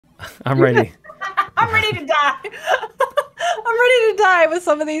I'm ready. I'm ready to die. I'm ready to die with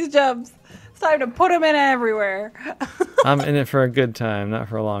some of these gems. It's time to put them in everywhere. I'm in it for a good time, not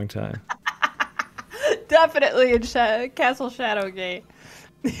for a long time. Definitely in Castle Shadowgate.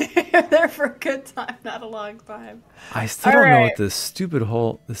 There for a good time, not a long time. I still don't know what this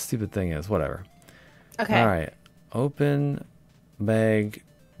stupid thing is. Whatever. Okay. All right. Open bag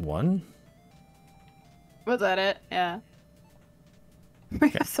 1. Was that it? Yeah. We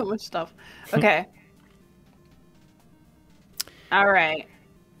have so much stuff. Okay. All right.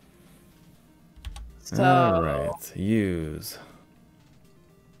 So. All right. Use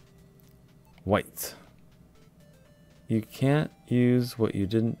white. You can't use what you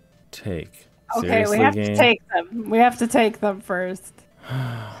didn't take. Okay, Seriously, we have game? to take them. We have to take them first.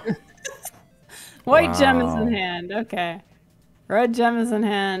 White gem is in hand. Okay. Red gem is in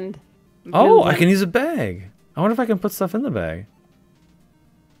hand. Oh, I can use a bag. I wonder if I can put stuff in the bag.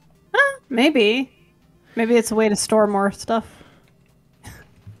 Maybe. Maybe it's a way to store more stuff.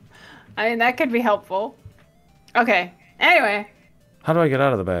 I mean, that could be helpful. Okay. Anyway. How do I get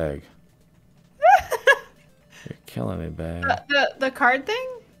out of the bag? You're killing me, bag. The card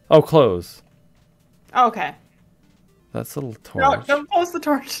thing? Oh, close. Okay. That's a little torch. No, don't close the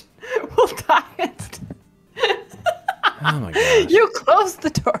torch. We'll die. Oh my gosh. You close the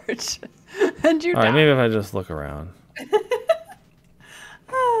torch. And you die. Alright, maybe if I just look around.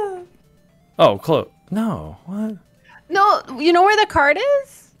 Oh, close. No, what? No, you know where the card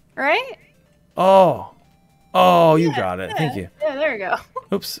is? Right? Oh. Oh, you got it. Thank you. Yeah, there we go.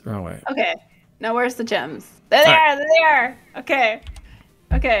 Oops, wrong way. Okay. Now where's the gems? There they are. There they are. Okay.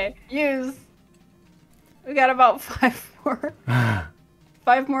 Okay. Use. We got about 5 more.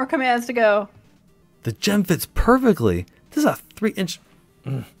 5 more commands to go. The gem fits perfectly. This is a 3-inch.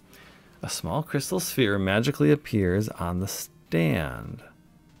 A small crystal sphere magically appears on the stand.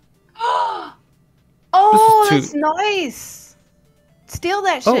 Oh, that's nice. Steal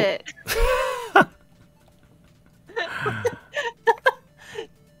that shit.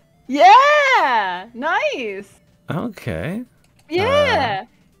 Yeah, nice. Okay. Yeah.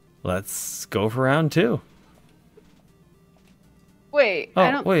 Let's go for round 2. Wait.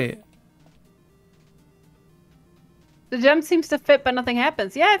 Oh, wait. The gem seems to fit, but nothing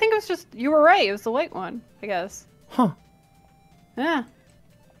happens. Yeah, I think it was just you were right. It was the white one, I guess. Huh. Yeah.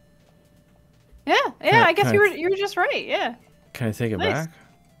 Yeah. Yeah. I guess you were just right. Yeah. Can I take it back?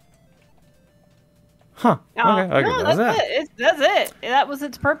 Huh. Okay. No, that's it. That's it. That was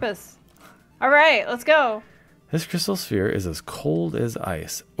its purpose. All right, let's go. This crystal sphere is as cold as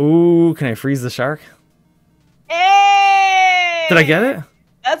ice. Ooh, can I freeze the shark? Hey! Did I get it?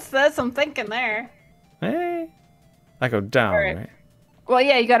 That's some thinking there. Hey. I go down, right? Well,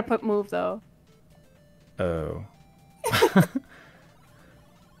 yeah, you got to put move though. Oh.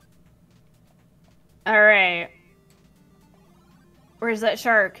 All right. Where's that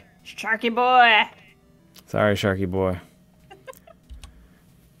shark? Sharky boy. Sorry, Sharky boy.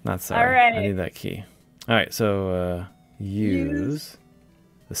 Not sorry. All right. I need that key. All right, so use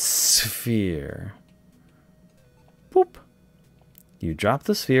the sphere. Boop. You drop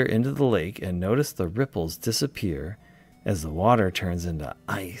the sphere into the lake and notice the ripples disappear as the water turns into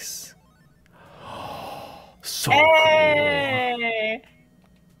ice. So cool.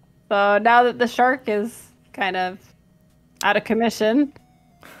 So now that the shark is kind of out of commission,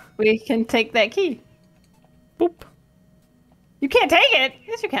 we can take that key. Boop. You can't take it.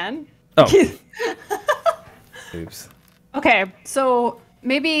 Yes, you can. Oh. Oops. Okay, so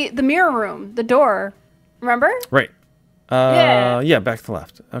maybe the mirror room, the door. Remember? Right. Yeah, back to the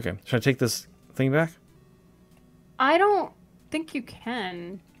left. Okay. Should I take this thing back? I don't think you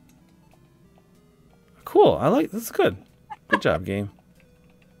can. Cool. That's good. Good job, game.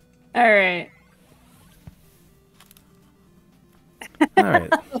 All right. All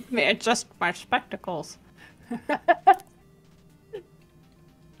right. Let me adjust my spectacles.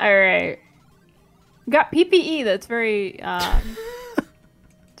 All right. We got PPE. That's very.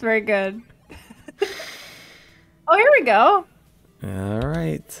 It's very good. Oh, here we go. All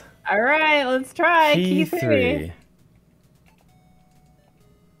right. All right. Let's try Key 3.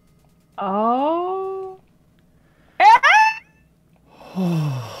 Oh. Yeah.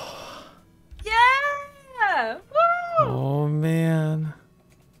 Woo! Oh man.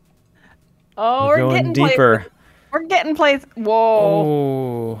 Oh, we're going deeper. We're getting places. Whoa.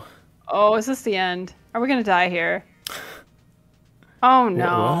 Oh. Oh, is this the end? Are we gonna die here? Oh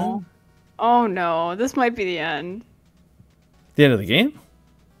no. What? Oh no. This might be the end. The end of the game?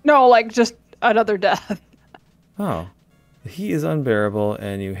 No, like just another death. Oh. The heat is unbearable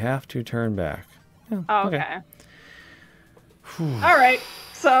and you have to turn back. Yeah, Oh, okay. All right.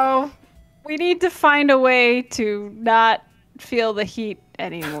 So we need to find a way to not feel the heat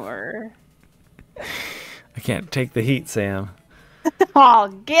anymore. I can't take the heat, Sam. Oh,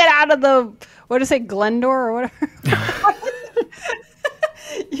 get out of the, what did I say, Glendor or whatever?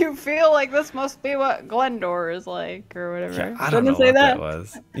 You feel like this must be what Glendor is like or whatever. Yeah, I don't know what that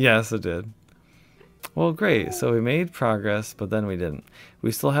was. Yes, it did. Well, great. So we made progress, but then we didn't.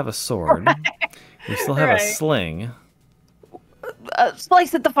 We still have a sword. Right. We still have a sling.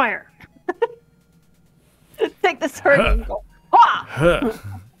 Slice at the fire. Take the sword and go. Ha!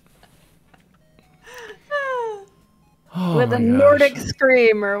 Oh, with a Nordic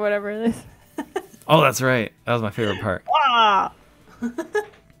scream or whatever it is. Oh, that's right. That was my favorite part. Ah!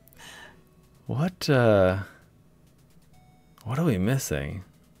 What are we missing?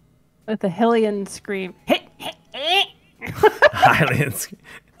 With the Hylian scream. Hylian scream.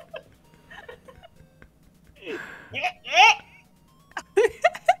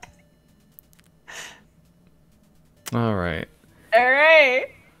 All right. All right.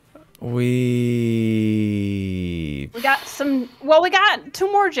 We got some. Well, we got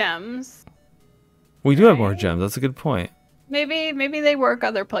 2 more gems. We do have more gems. That's a good point. Maybe they work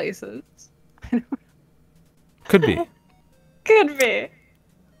other places. Could be. Could be.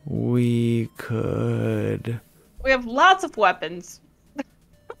 We could. We have lots of weapons. a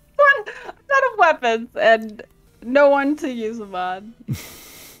ton of weapons and no one to use them on.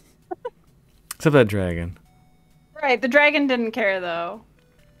 Except that dragon. Right, the dragon didn't care though.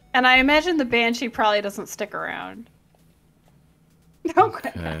 And I imagine the banshee probably doesn't stick around.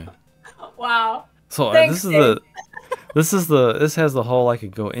 Okay. Wow. So Thanks, this has the hole I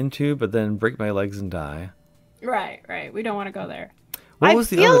could go into, but then break my legs and die. Right. We don't want to go there. I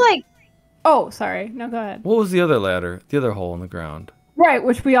feel like. Oh, sorry. No, go ahead. What was the other ladder? The other hole in the ground? Right,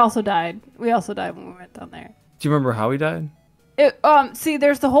 which we also died. We also died when we went down there. Do you remember how we died? See,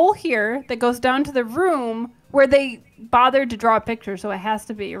 there's the hole here that goes down to the room where they bothered to draw a picture, so it has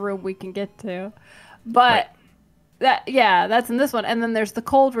to be a room we can get to. But that's in this one. And then there's the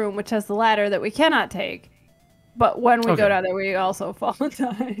cold room, which has the ladder that we cannot take. But when we go down there, we also fall and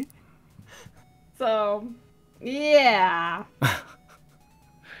die. So, yeah.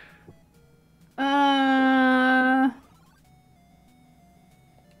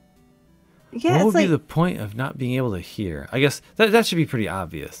 What would be the point of not being able to hear? I guess that should be pretty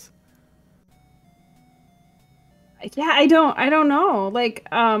obvious. Yeah, I don't know. Like,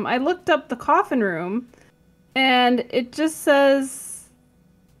 I looked up the coffin room, and it just says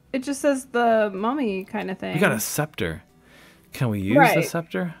the mummy kind of thing. We got a scepter. Can we use the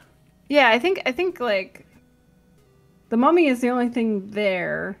scepter? Yeah, I think like the mummy is the only thing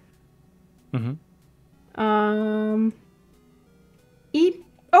there. Mm-hmm.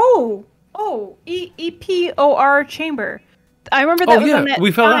 EPOR chamber. I remember that was on that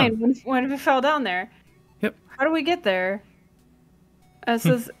we fell down. when we fell down there. Yep. How do we get there? It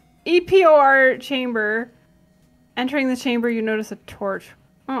says EPOR chamber. Entering the chamber, you notice a torch.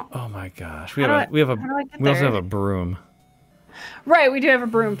 Oh my gosh. We also have a broom. Right, we do have a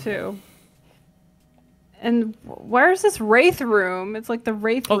broom too. And where's this wraith room? It's like the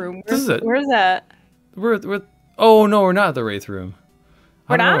wraith room. This is it. Where's that? Oh no, we're not at the wraith room.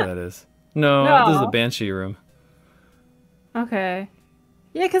 We're not? I don't know where that is. No, this is the banshee room. Okay.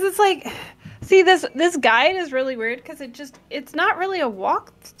 Yeah, because it's like, see, this guide is really weird because it's not really a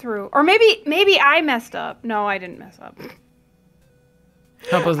walkthrough. Or maybe I messed up. No, I didn't mess up.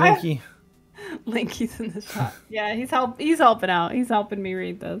 Help us, Linky. Linky's in the shot. Yeah, he's helping out. He's helping me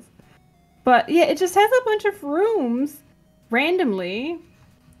read this. But yeah, it just has a bunch of rooms randomly,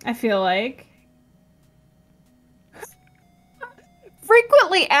 I feel like.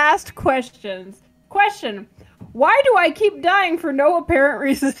 Frequently asked questions. Question: why do I keep dying for no apparent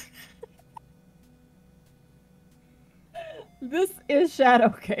reason? This is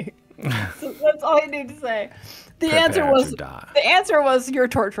Shadowgate. So that's all you need to say. The answer was your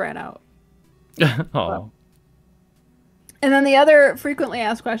torch ran out. Oh. And then the other frequently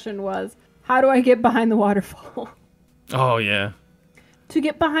asked question was, how do I get behind the waterfall? Oh yeah. To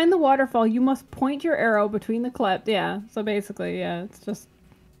get behind the waterfall, you must point your arrow between the cleft. Yeah, so basically, yeah, it's just...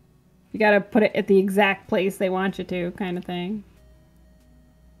 You gotta put it at the exact place they want you to, kind of thing.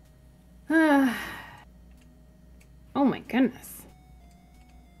 Oh my goodness.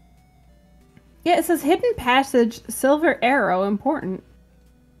 Yeah, it says hidden passage, silver arrow, important.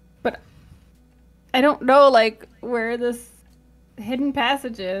 But I don't know, like, where this hidden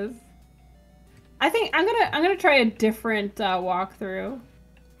passage is. I think I'm gonna try a different walkthrough.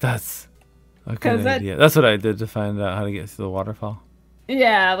 That's a good idea. That's what I did to find out how to get to the waterfall.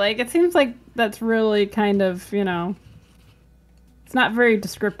 Yeah, like it seems like that's really kind of, It's not very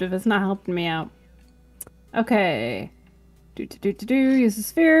descriptive. It's not helping me out. Okay. Use the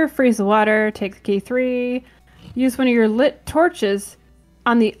sphere, freeze the water, take the key 3. Use one of your lit torches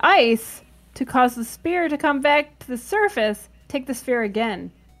on the ice to cause the sphere to come back to the surface. Take the sphere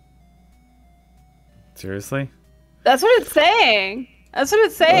again. Seriously? That's what it's saying. That's what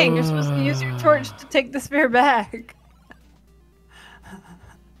it's saying. You're supposed to use your torch to take the sphere back.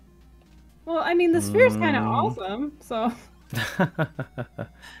 Well, I mean, the sphere's kind of awesome, so...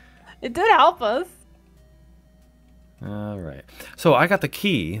 It did help us. All right. So I got the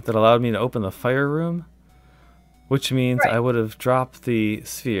key that allowed me to open the fire room, which means I would have dropped the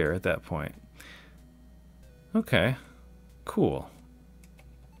sphere at that point. Okay. Cool.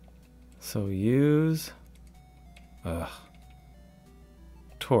 So use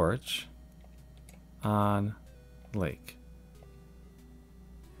torch on lake.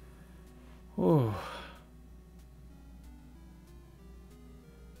 Ooh.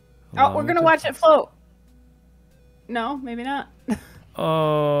 Oh, we're gonna watch it float. No, maybe not.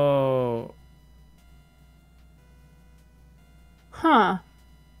 Oh. Huh.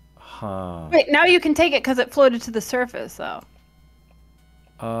 Huh. Wait, now you can take it because it floated to the surface, though.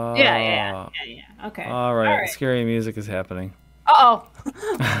 Yeah. Okay. All right. Scary music is happening. Uh-oh.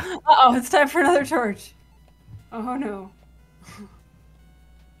 Uh-oh, it's time for another torch. Oh, no.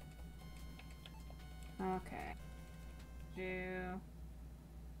 Okay.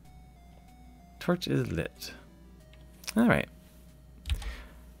 Torch is lit. All right.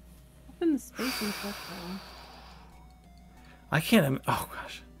 Open the space and stuff, though. I can't. Oh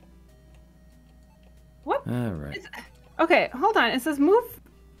gosh. What? All right. Okay, hold on. It says move.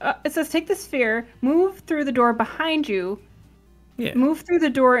 It says take the sphere, move through the door behind you. Yeah. Move through the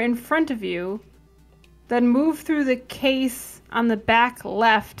door in front of you. Then move through the case on the back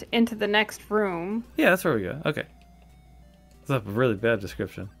left into the next room. Yeah, that's where we go. Okay. That's a really bad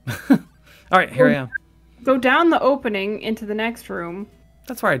description. All right, here I am. Go down the opening into the next room.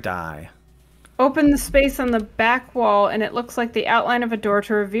 That's where I die. Open the space on the back wall, and it looks like the outline of a door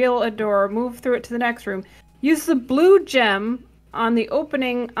to reveal a door. Move through it to the next room. Use the blue gem on the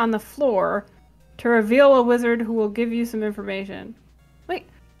opening on the floor to reveal a wizard who will give you some information. Wait,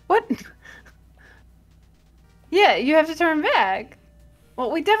 what? Yeah, you have to turn back.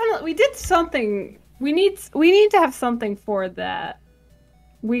 Well, we did something. We need to have something for that.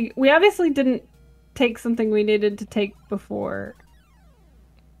 We obviously didn't take something we needed to take before.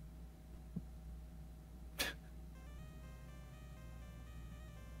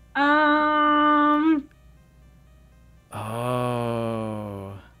 Oh.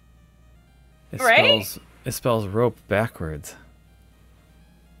 Right? It spells rope backwards.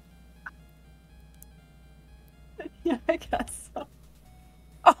 Yeah, I guess so.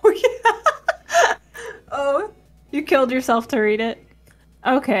 Oh, yeah. Oh, you killed yourself to read it.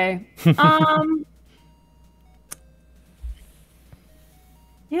 Okay.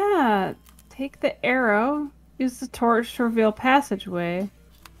 Yeah, take the arrow. Use the torch to reveal passageway.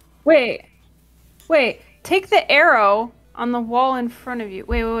 Wait. Take the arrow on the wall in front of you.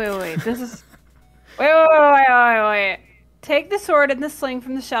 Wait. This is... Wait. Take the sword and the sling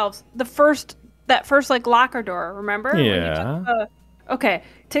from the shelves. That first, like, locker door, remember? Yeah. Okay.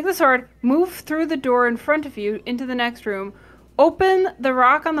 Take the sword, move through the door in front of you into the next room. Open the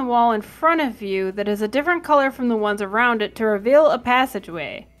rock on the wall in front of you that is a different color from the ones around it to reveal a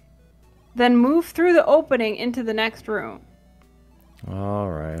passageway. Then move through the opening into the next room. All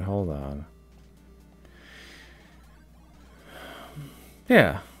right, hold on.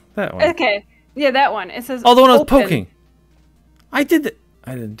 Yeah, that one. Okay. Yeah, that one. It says Oh, the one I was open. poking. I did that.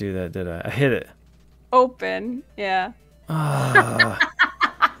 I didn't do that, did I? I hit it. Open. Yeah.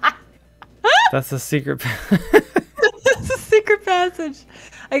 That's a secret. It's a secret passage.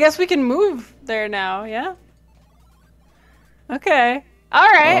 I guess we can move there now, yeah? Okay. All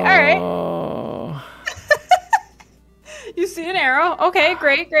right. Oh. You see an arrow. Okay,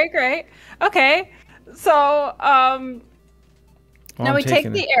 great. Okay. So, now we take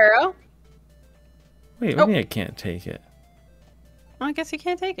the arrow. Wait, what do you mean I can't take it? Well, I guess you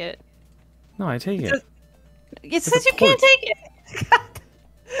can't take it. No, I take it. It says you can't take it.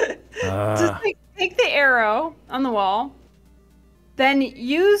 Just take the arrow on the wall. Then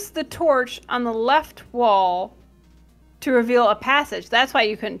use the torch on the left wall to reveal a passage. That's why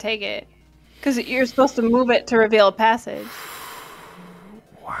you couldn't take it. Because you're supposed to move it to reveal a passage.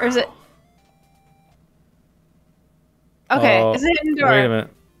 Wow. Or is it... Okay, is it hidden door? Wait a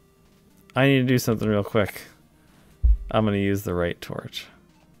minute. I need to do something real quick. I'm going to use the right torch.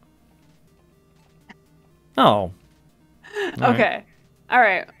 Oh. Okay. All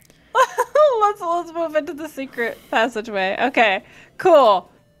right. let's move into the secret passageway. Okay, cool.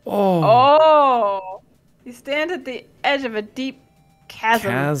 Oh. Oh, you stand at the edge of a deep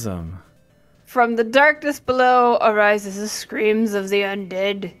chasm. From the darkness below arises the screams of the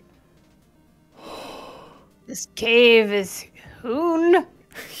undead. This cave is hewn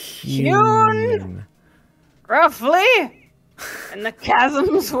roughly in the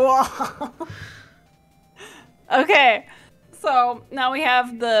chasm's wall. Okay, so now we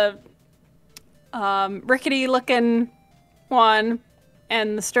have the rickety-looking one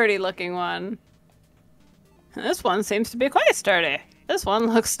and the sturdy-looking one. And this one seems to be quite sturdy. This one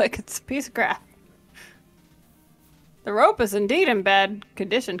looks like it's a piece of crap. The rope is indeed in bad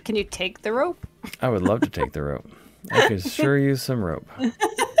condition. Can you take the rope? I would love to take the rope. I could sure use some rope.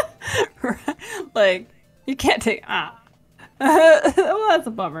 Like, you can't take... Well, that's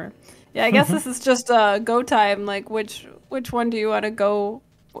a bummer. Yeah, I guess this is just go time. Like, which one do you want to go...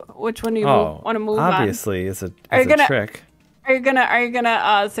 Which one do you want to move obviously, on? it's a trick. Are you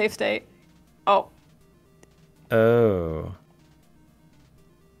gonna save state? Oh. Oh.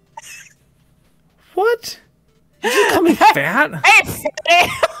 What? Did you call me fat? Hey,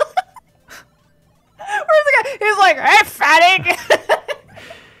 fatty! Where's the guy? He's like, hey, fatty!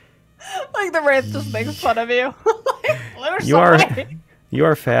 Like the wraith just makes fun of you. Like, you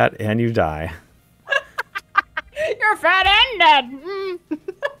are fat and you die. You're fat and dead. Mm.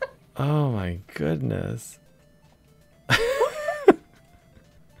 Oh my goodness.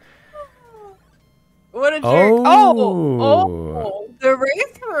 What a jerk. Oh, the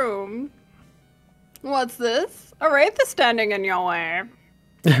wraith room. What's this? A wraith is standing in your way.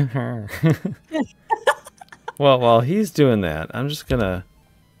 Well, while he's doing that, I'm just gonna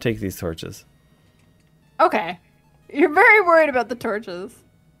take these torches. Okay. You're very worried about the torches.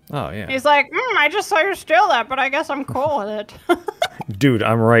 Oh, yeah. He's like, I just saw you steal that, but I guess I'm cool with it. Dude,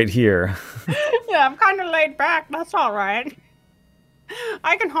 I'm right here. Yeah, I'm kind of laid back. That's all right.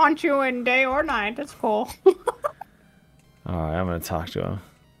 I can haunt you in day or night. It's cool. All right, I'm going to talk to him.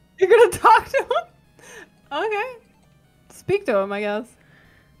 You're going to talk to him? Okay. Speak to him, I guess.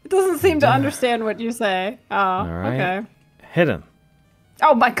 It doesn't seem to understand what you say. Oh, all right. Okay. Hit him.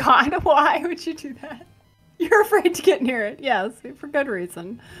 Oh my god, why would you do that? You're afraid to get near it. Yes, for good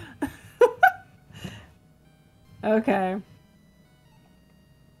reason. Okay.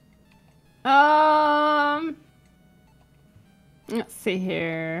 Let's see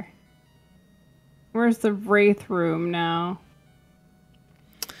here. Where's the wraith room now?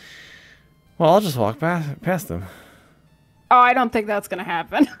 Well, I'll just walk past them. Oh, I don't think that's gonna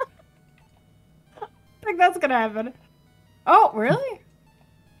happen. I think that's gonna happen. Oh, really?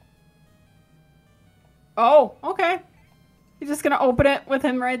 Oh, okay. You're just gonna open it with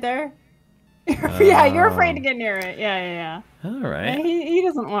him right there? Yeah, you're afraid to get near it. Yeah. All right. Yeah, he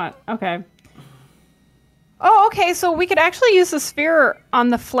doesn't want... Okay. Oh, okay, so we could actually use the sphere on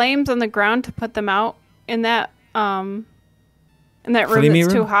the flames on the ground to put them out in that room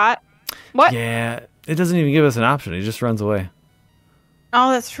that's too hot. What? Yeah, it doesn't even give us an option. It just runs away.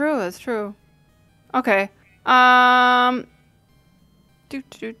 Oh, that's true. That's true. Okay.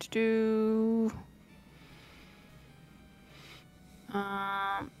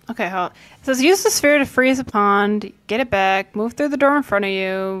 Okay, hold on. It says use the sphere to freeze a pond, get it back, move through the door in front of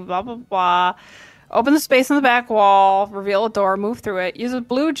you, blah, blah, blah. Open the space on the back wall, reveal a door, move through it. Use a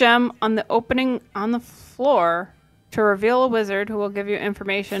blue gem on the opening on the floor to reveal a wizard who will give you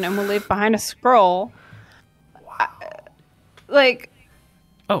information and will leave behind a scroll. Wow.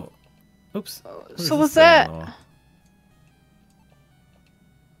 Oh. Oops. So what's that?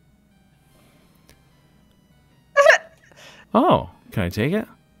 Oh, can I take it?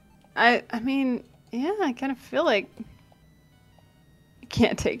 I mean, yeah, I kind of feel like you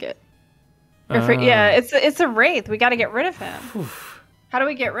can't take it. Yeah, it's a wraith. We got to get rid of him. Oof. How do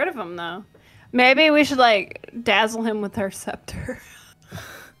we get rid of him, though? Maybe we should, dazzle him with our scepter.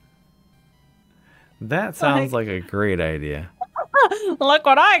 That sounds like a great idea. Look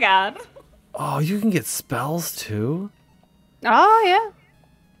what I got. Oh, you can get spells, too? Oh, yeah.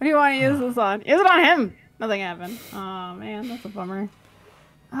 What do you want to use this on? Use it on him. Nothing happened. Oh, man, that's a bummer.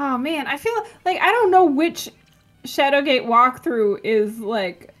 Oh, man, I feel like I don't know which Shadowgate walkthrough is,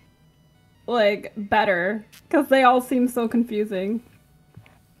 better. Because they all seem so confusing.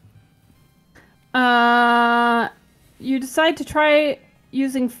 You decide to try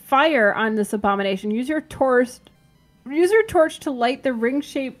using fire on this abomination. Use your torch to light the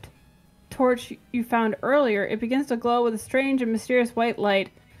ring-shaped torch you found earlier. It begins to glow with a strange and mysterious white light.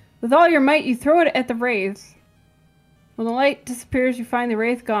 With all your might, you throw it at the wraith. When the light disappears, you find the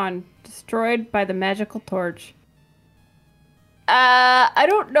wraith gone, destroyed by the magical torch. I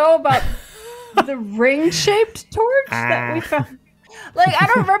don't know about The ring-shaped torch that we found. Like, I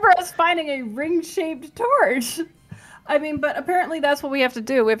don't remember us finding a ring-shaped torch. I mean, but apparently that's what we have to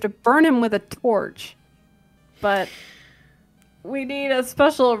do. We have to burn him with a torch. But we need a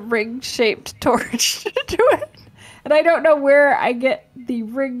special ring-shaped torch to do it. And I don't know where I get the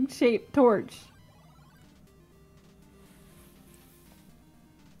ring-shaped torch.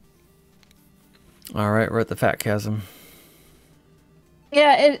 All right, we're at the fat chasm.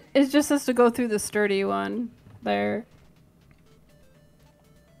 Yeah, it just has to go through the sturdy one there.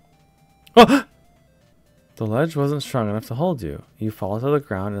 Oh! The ledge wasn't strong enough to hold you. You fall to the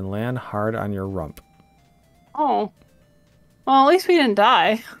ground and land hard on your rump. Oh. Well, at least we didn't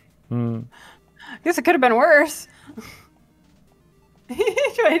die. Hmm. I guess it could have been worse.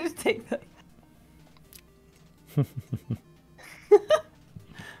 Should I just take that?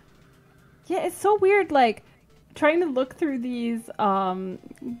 Yeah, it's so weird, like, trying to look through these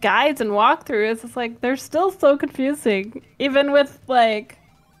guides and walkthroughs. It's like, they're still so confusing. Even with, like,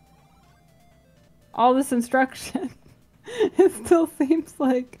 all this instruction. It still seems,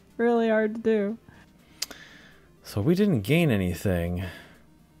 like, really hard to do. So we didn't gain anything.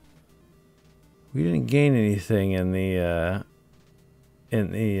 We didn't gain anything in the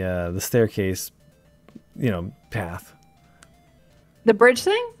staircase, path. The bridge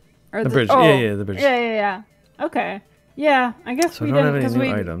thing? Or the bridge. Oh, yeah, the bridge. Yeah. Okay. Yeah, I guess So we we don't didn't have any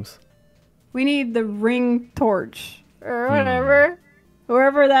because new items. we need the ring torch or whatever,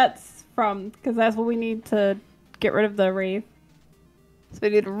 wherever that's from, because that's what we need to get rid of the wraith. So we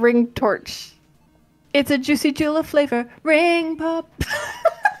need a ring torch. It's a juicy jewel of flavor. Ring pop.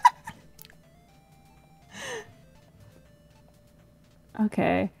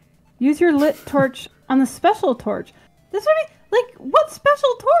 Okay. Use your lit torch on the special torch. This would be like, what special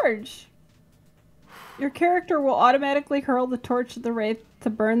torch? Your character will automatically hurl the torch at the wraith to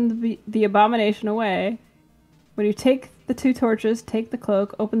burn the abomination away. When you take the 2 torches, take the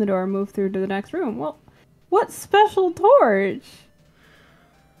cloak, open the door, and move through to the next room. Well, what special torch?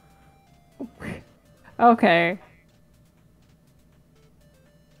 Okay.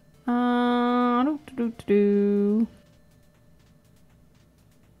 Do.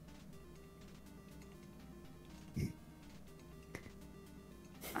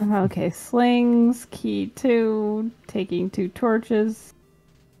 Okay, slings, key 2, taking 2 torches.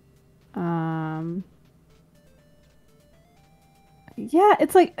 Yeah,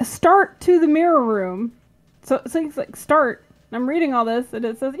 it's like a start to the mirror room. So it's like start. I'm reading all this and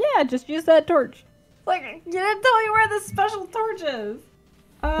it says, yeah, just use that torch. Like, you didn't tell me where the special torch is.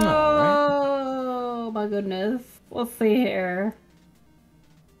 Oh, my goodness. Let's see here.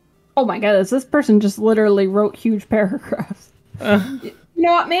 Oh my goodness, this person just literally wrote huge paragraphs. You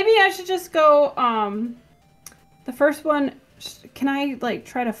know what, maybe I should just go, the first one, can I, like,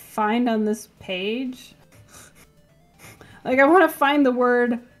 try to find on this page? Like, I want to find the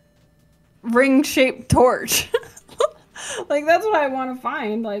word ring-shaped torch. Like, that's what I want to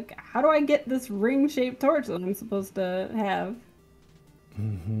find. Like, how do I get this ring-shaped torch that I'm supposed to have?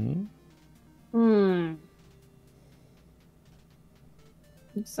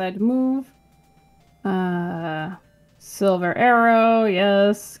 Decide to move. Silver arrow,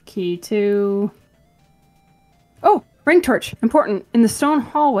 yes. Key 2. Oh, ring torch. Important. In the stone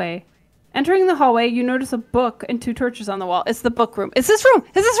hallway. Entering the hallway, you notice a book and 2 torches on the wall. It's the book room. It's this room.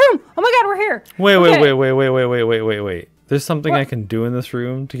 It's this room. Oh my god, we're here. Wait. Okay. Wait. There's something What? I can do in this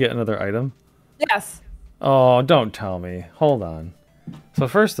room to get another item? Yes. Oh, don't tell me. Hold on. So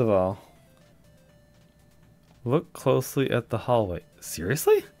first of all, look closely at the hallway.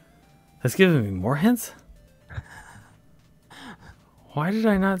 Seriously? That's giving me more hints? Why did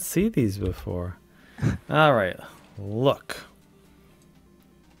I not see these before? All right, look.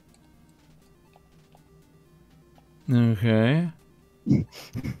 Okay.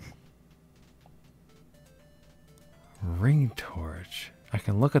 Ring torch. I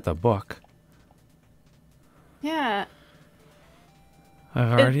can look at the book. Yeah.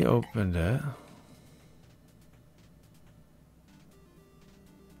 I've already opened it.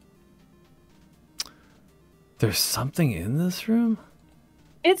 There's something in this room?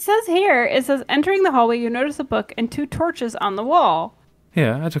 It says here, entering the hallway, you notice a book and 2 torches on the wall.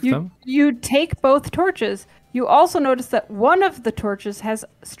 Yeah, I took them. You take both torches. You also notice that one of the torches has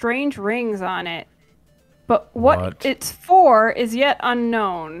strange rings on it. But what it's for is yet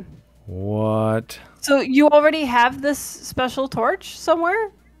unknown. What? So you already have this special torch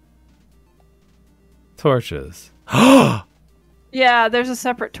somewhere? Torches. Yeah, there's a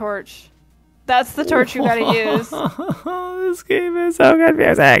separate torch. That's the torch you gotta use. This game is so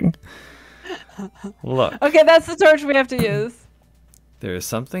confusing. Look. Okay, that's the torch we have to use. There is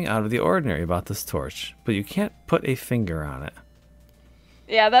something out of the ordinary about this torch, but you can't put a finger on it.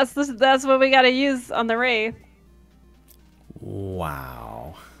 Yeah, that's what we gotta use on the Wraith.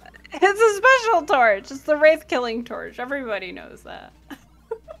 Wow. It's a special torch. It's the Wraith killing torch. Everybody knows that.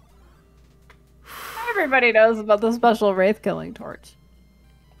 Everybody knows about the special Wraith killing torch.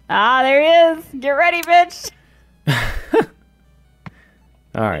 Ah, there he is. Get ready, bitch.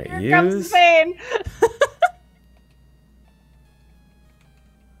 All right, Here comes use. Spain.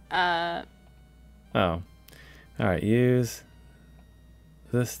 Oh. All right, use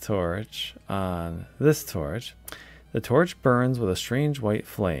this torch on this torch. The torch burns with a strange white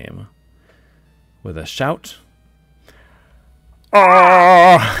flame. With a shout,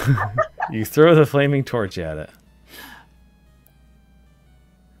 oh! You throw the flaming torch at it.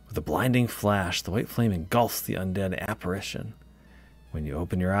 With a blinding flash, the white flame engulfs the undead apparition. When you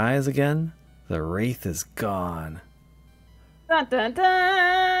open your eyes again, the wraith is gone. Dun, dun,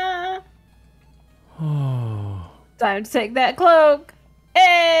 dun. Oh. Time to take that cloak.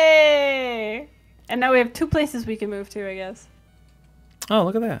 Hey! And now we have 2 places we can move to, I guess. Oh,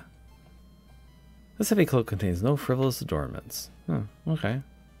 look at that. This heavy cloak contains no frivolous adornments. Okay.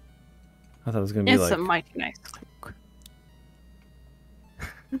 I thought it was going to be It's like... a mighty nice cloak.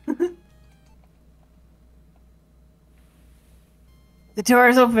 The door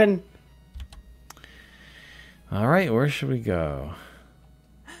is open. All right, where should we go?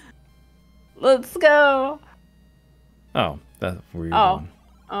 Let's go. Oh, that's where you're Oh. going.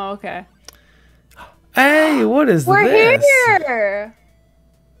 Oh, okay. Hey, what is We're this? here.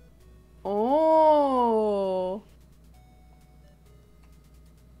 Oh.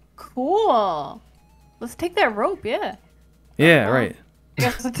 Cool. Let's take that rope, yeah. Yeah, right. I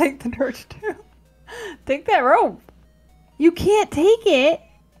guess to take the torch too. Take that rope. You can't take it.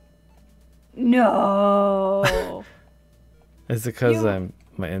 No. Is it because You-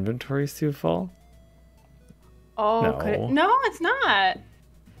 my inventory's too full? Oh, No. could it? No, it's not.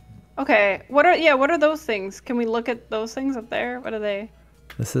 Okay, what are those things? Can we look at those things up there? What are they?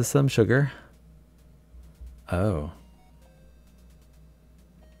 This is some sugar. Oh.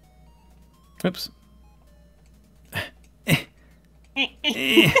 Oops.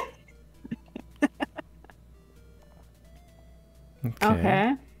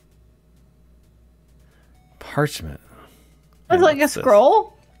 Okay. Parchment. It's Yeah, like a what's this?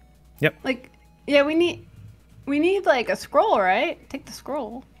 scroll? Yep. Like, yeah, we need like a scroll, right? Take the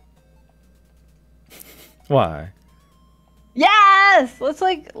scroll. Why? Yes! Let's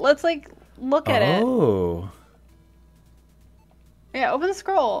like look at it. Oh. Yeah, open the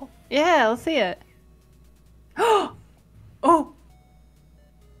scroll. Yeah, let's see it. Oh! 2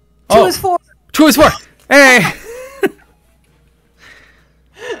 Oh. is 4. 2 is 4. Hey.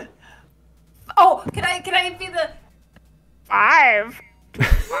 Oh, can I be the 5 to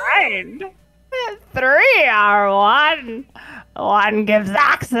find? 3 are 1. 1 gives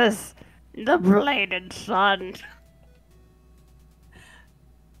access. The bladed sun.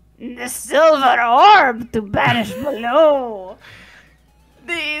 The silver orb to banish below.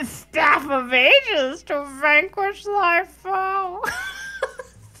 The staff of ages to vanquish thy foe.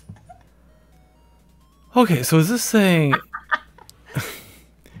 Okay, so is this saying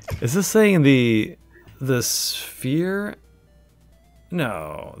the sphere?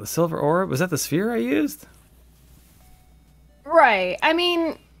 No, the silver orb. Was that the sphere I used? Right. I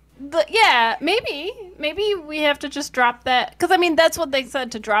mean, yeah, maybe we have to just drop that, because I mean that's what they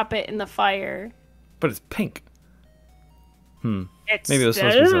said, to drop it in the fire. But it's pink. It's Maybe it was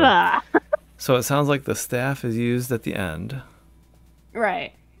supposed to be silver. So it sounds like the staff is used at the end.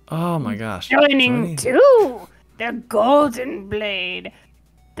 Right. Oh my gosh. Joining too, the golden blade,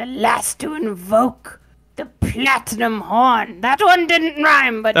 the last to invoke the platinum horn. That one didn't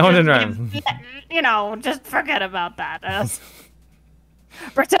rhyme, but That one just didn't rhyme. You know, just forget about that.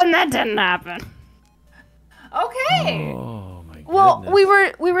 Pretend that didn't happen. Okay. Oh my goodness. Well, we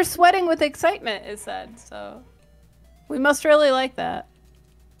were sweating with excitement, it said, so we must really like that.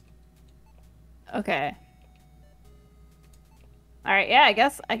 Okay. All right, yeah, I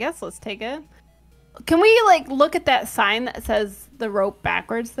guess let's take it. Can we like look at that sign that says the rope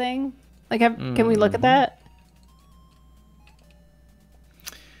backwards thing? Like, can we look at that?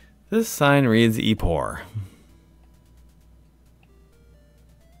 This sign reads Epor.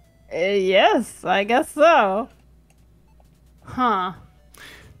 Yes, I guess so. Huh.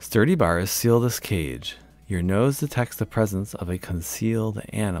 Sturdy bars seal this cage. Your nose detects the presence of a concealed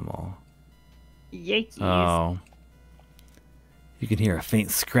animal. Yankees. Oh. You can hear a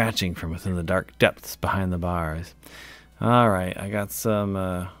faint scratching from within the dark depths behind the bars. All right, I got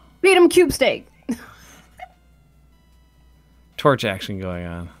some... Beat 'em cube steak. torch action going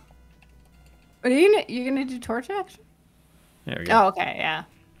on. Are you gonna do torch action? There we go. Oh, okay, yeah.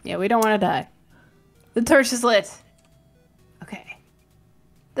 Yeah, we don't want to die. The torch is lit. Okay.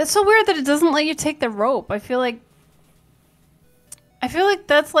 That's so weird that it doesn't let you take the rope. I feel like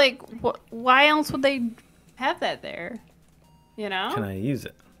that's like, why else would they have that there? You know? Can I use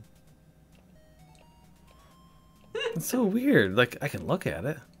it? It's so weird. Like, I can look at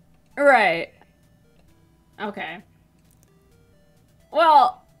it. Right. Okay.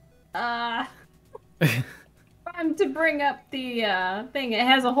 Well, to bring up the thing, it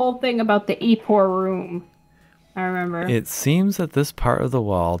has a whole thing about the Epor room. I remember. It seems that this part of the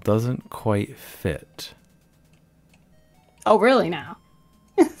wall doesn't quite fit. Oh, really now?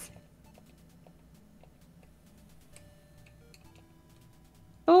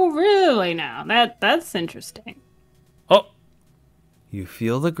 Oh, really now? That's interesting. Oh! You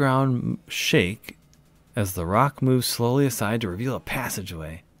feel the ground shake as the rock moves slowly aside to reveal a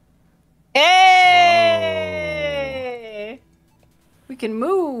passageway. Hey! We can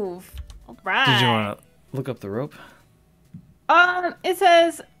move. All right. Did you want to look up the rope? It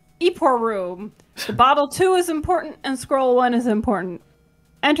says Epor room. The bottle 2 is important and scroll 1 is important.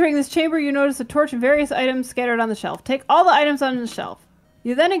 Entering this chamber, you notice a torch and various items scattered on the shelf. Take all the items on the shelf.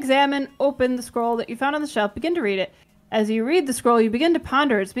 You then open the scroll that you found on the shelf, begin to read it. As you read the scroll, you begin to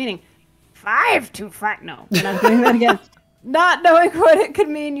ponder its meaning. 525. No, we're not doing that again. Not knowing what it could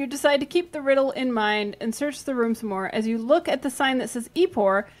mean, you decide to keep the riddle in mind and search the room some more. As you look at the sign that says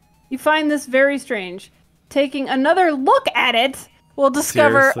Epor, you find this very strange. Taking another look at it will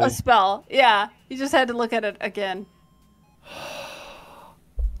discover Seriously? a spell. Yeah, you just had to look at it again.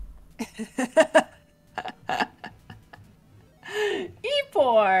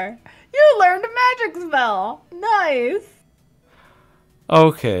 Epor! You learned a magic spell! Nice!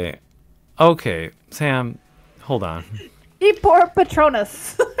 Okay. Okay. Sam, hold on. Epor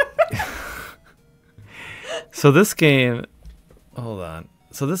Patronus. So this game... Hold on.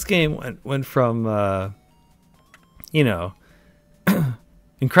 So this game went from,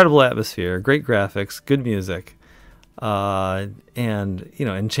 incredible atmosphere, great graphics, good music, and,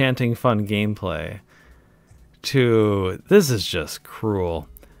 enchanting fun gameplay, to this is just cruel.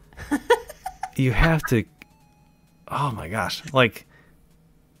 You have to... Oh my gosh. Like...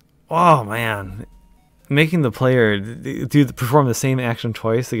 Oh man. Making the player perform the same action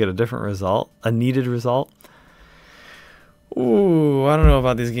twice to get a different result, a needed result. Ooh, I don't know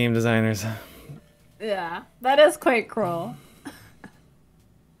about these game designers. Yeah, that is quite cruel.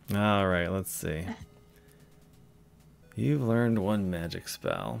 All right, let's see. You've learned one magic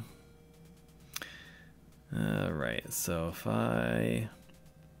spell. All right, so if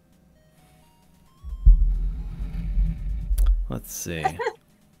let's see. I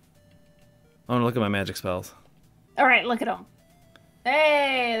want to look at my magic spells. All right, look at them.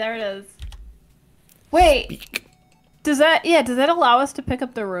 Hey, there it is. Wait. Speak. Does that allow us to pick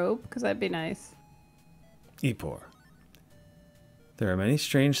up the rope? Because that'd be nice. Epor. There are many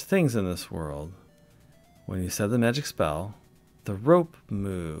strange things in this world. When you said the magic spell, the rope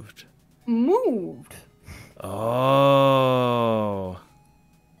moved. Moved? Oh.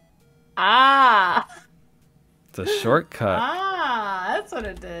 Ah. It's a shortcut. Ah, that's what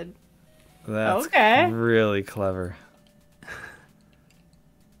it did. That's okay. Really clever.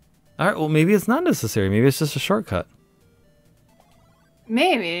 All right, well, maybe it's not necessary. Maybe it's just a shortcut.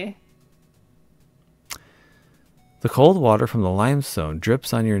 Maybe. The cold water from the limestone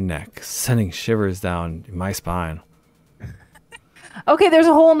drips on your neck, sending shivers down my spine. Okay, there's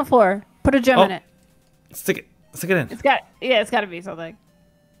a hole in the floor. Put a gem in it. Stick it in. It's got to be something.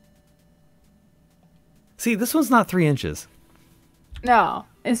 See, this one's not 3 inches. No,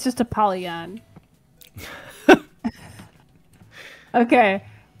 it's just a polygon. Okay.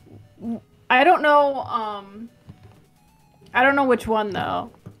 I don't know which one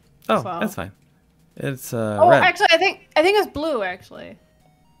though. Oh, So. that's fine. It's Oh, red. actually, I think it's blue. Actually.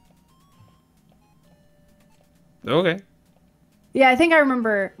 Okay. Yeah, I think I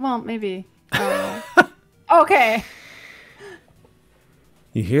remember. Well, maybe. Okay.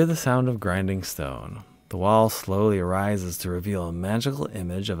 You hear the sound of grinding stone. The wall slowly rises to reveal a magical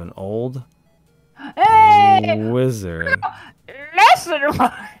image of an old Hey! wizard. Listen.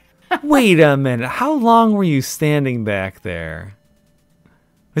 Wait a minute. How long were you standing back there?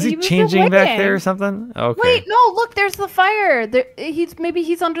 Was he He was changing just back waiting. there or something? Okay. Wait, no! Look, there's the fire. Maybe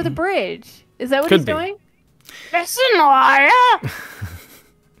he's under the bridge. Is that what Could he's be. doing? Listen, warrior.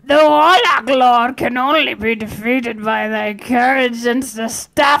 The Warlock Lord can only be defeated by thy courage and the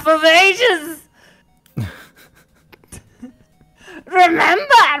Staff of Ages.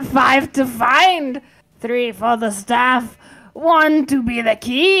 Remember, 5 to find, 3 for the staff, one to be the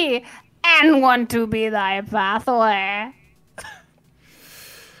key, and one to be thy pathway.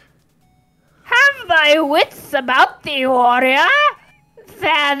 Have thy wits about thee, warrior.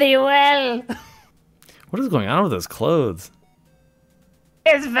 Fare thee well. What is going on with those clothes?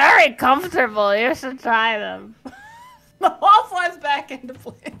 It's very comfortable. You should try them. The wall slides back into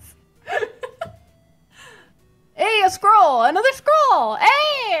place. Hey, a scroll! Another scroll!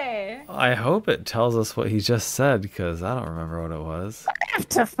 Hey! I hope it tells us what he just said, because I don't remember what it was. I have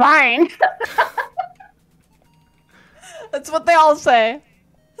to find. That's what they all say.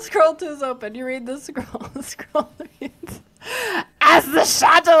 Scroll 2 is open. You read the scroll. The scroll reads, as the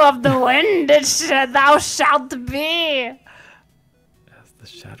shadow of the wind, thou shalt be. As the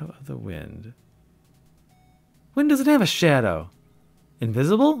shadow of the wind. Wind doesn't have a shadow.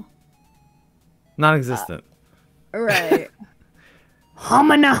 Invisible? Non-existent. Right.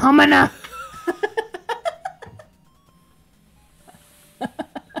 Humana, humana.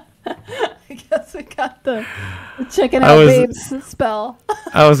 I guess we got the chicken out babes spell.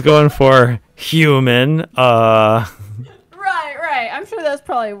 I was going for human. Right. I'm sure that's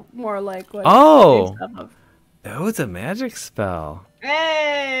probably more like what. Oh, it's a magic spell.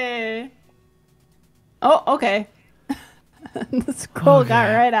 Hey. Oh, okay. The scroll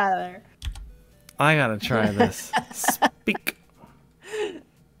got right out of there. I gotta try this. Speak.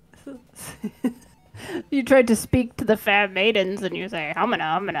 You tried to speak to the fair maidens and you say,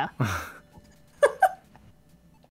 humana, humana.